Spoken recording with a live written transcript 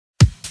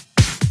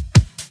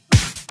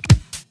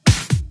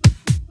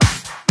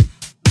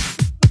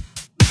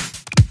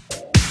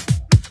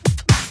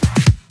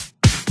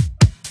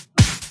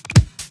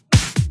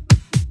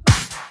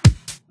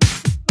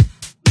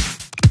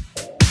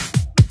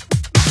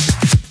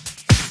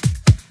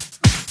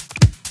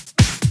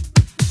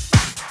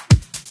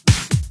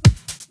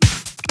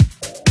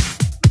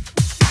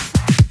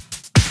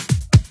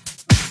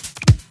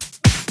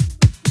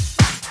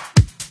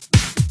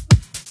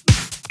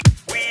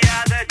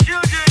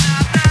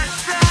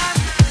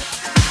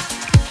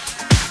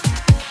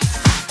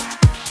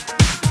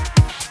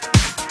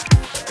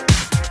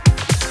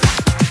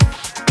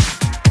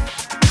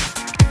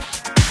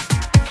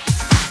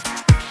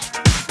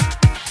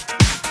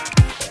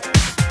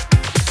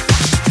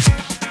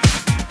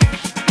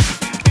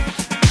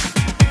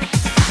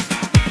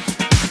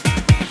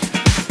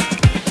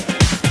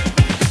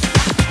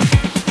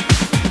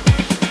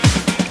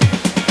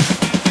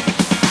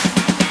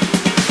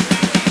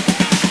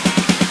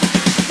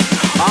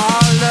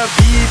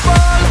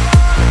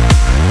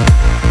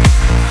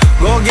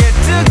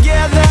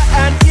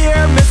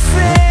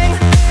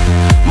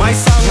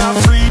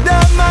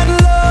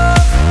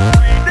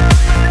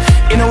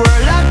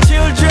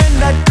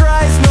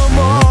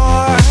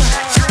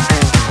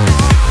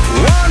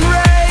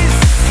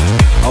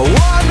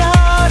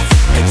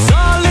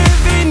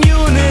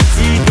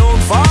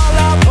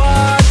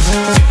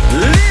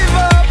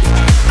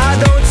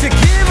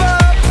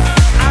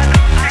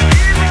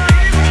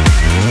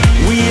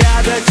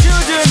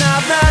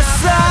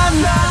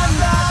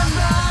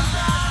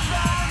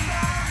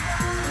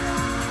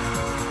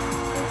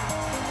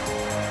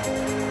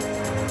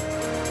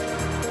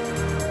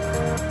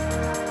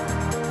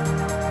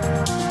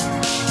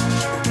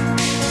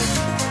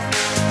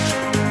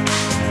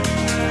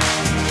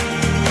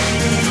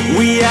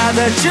We are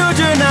the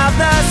children of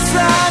the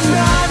sun.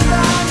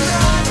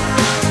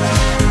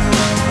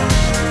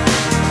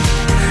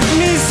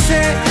 Me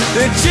say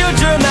the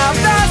children of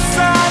the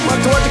sun.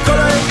 What the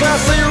color and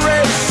class of your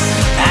race?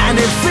 And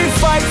if we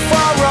fight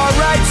for our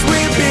rights, we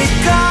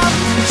become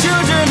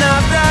children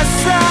of the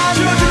sun.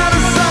 Children of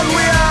the sun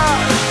we are,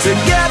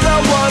 together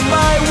one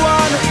by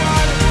one.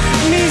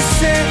 Me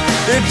say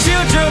the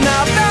children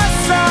of the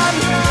sun.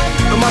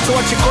 No matter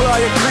what your color or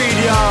your creed,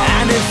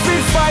 yeah. And if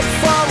we fight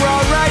for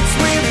our rights,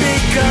 we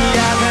become. We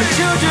are the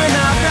children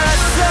of the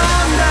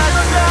sun, the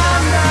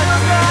sun, the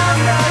sun,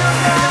 the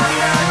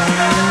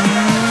sun.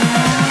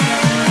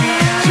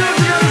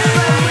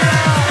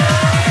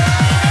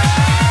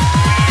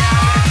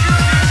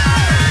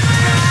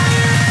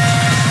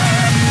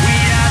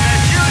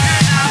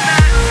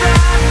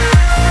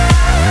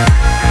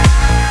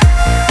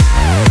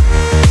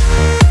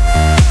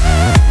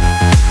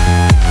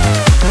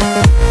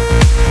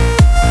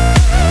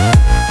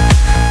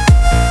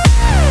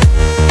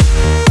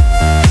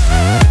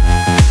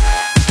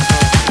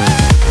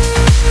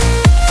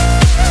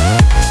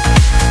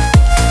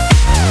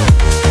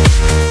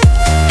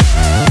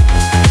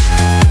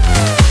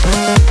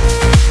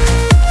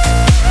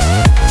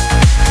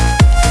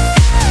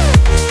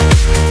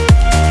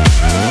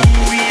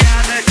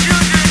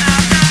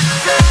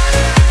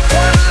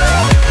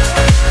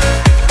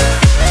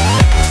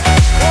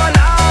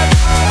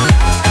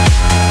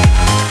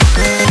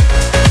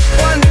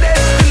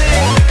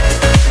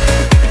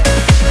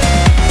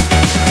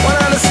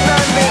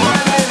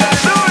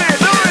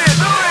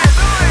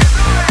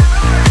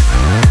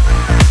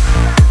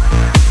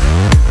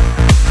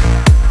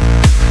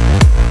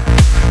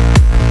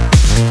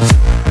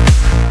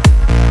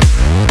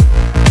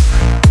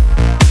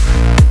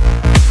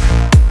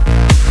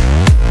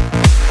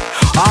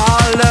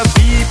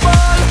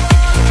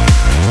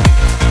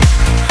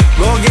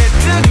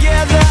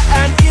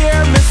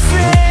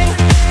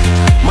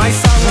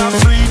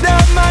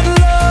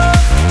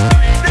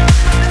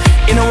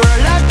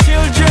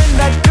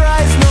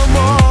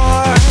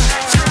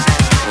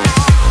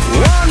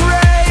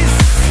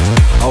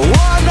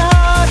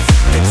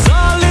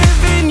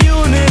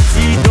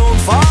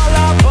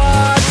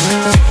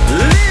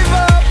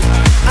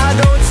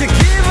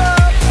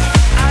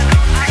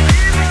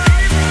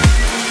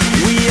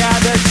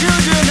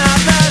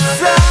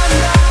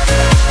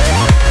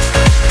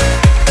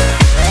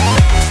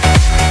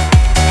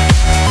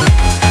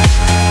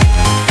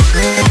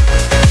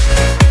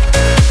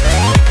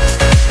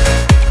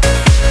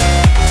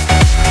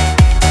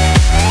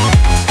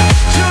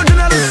 Children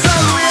of the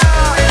sun, we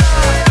are.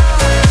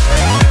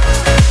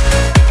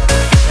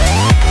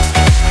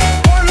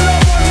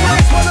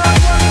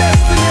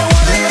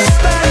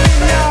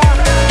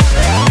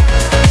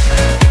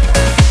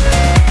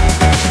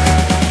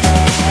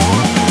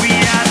 We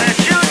are the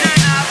children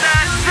of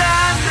the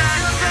sun.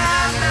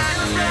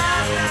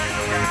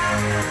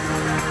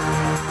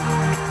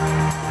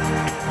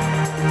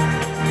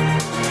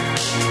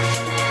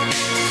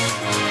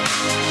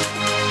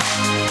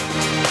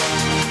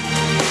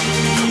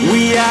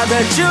 We are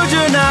the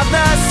children of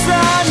the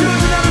sun.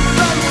 Children of the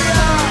sun we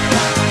are.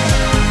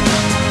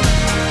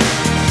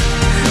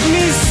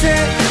 Me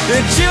say the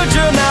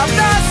children of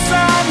the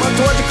sun.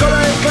 What the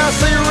color and class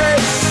of your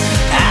race?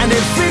 And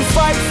if we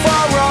fight